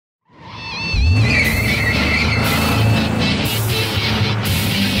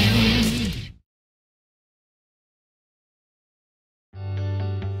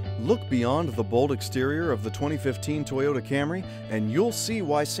beyond the bold exterior of the 2015 Toyota Camry, and you'll see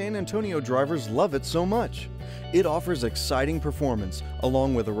why San Antonio drivers love it so much. It offers exciting performance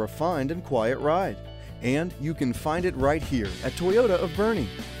along with a refined and quiet ride. And you can find it right here at Toyota of Boerne.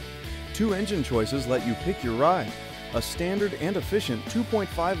 Two engine choices let you pick your ride: a standard and efficient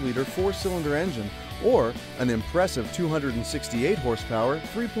 2.5-liter four-cylinder engine or an impressive 268 horsepower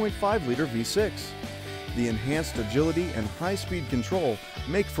 3.5-liter V6. The enhanced agility and high-speed control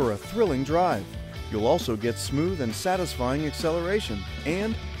make for a thrilling drive. You'll also get smooth and satisfying acceleration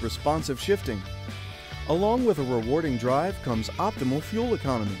and responsive shifting. Along with a rewarding drive comes optimal fuel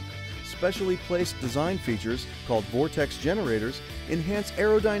economy. Specially placed design features called vortex generators enhance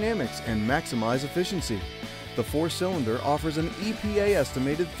aerodynamics and maximize efficiency. The four-cylinder offers an EPA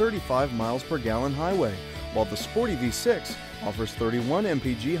estimated 35 miles per gallon highway, while the sporty V6 offers 31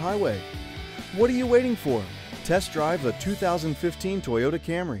 mpg highway. What are you waiting for? Test drive the 2015 Toyota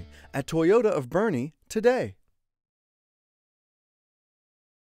Camry at Toyota of Boerne today.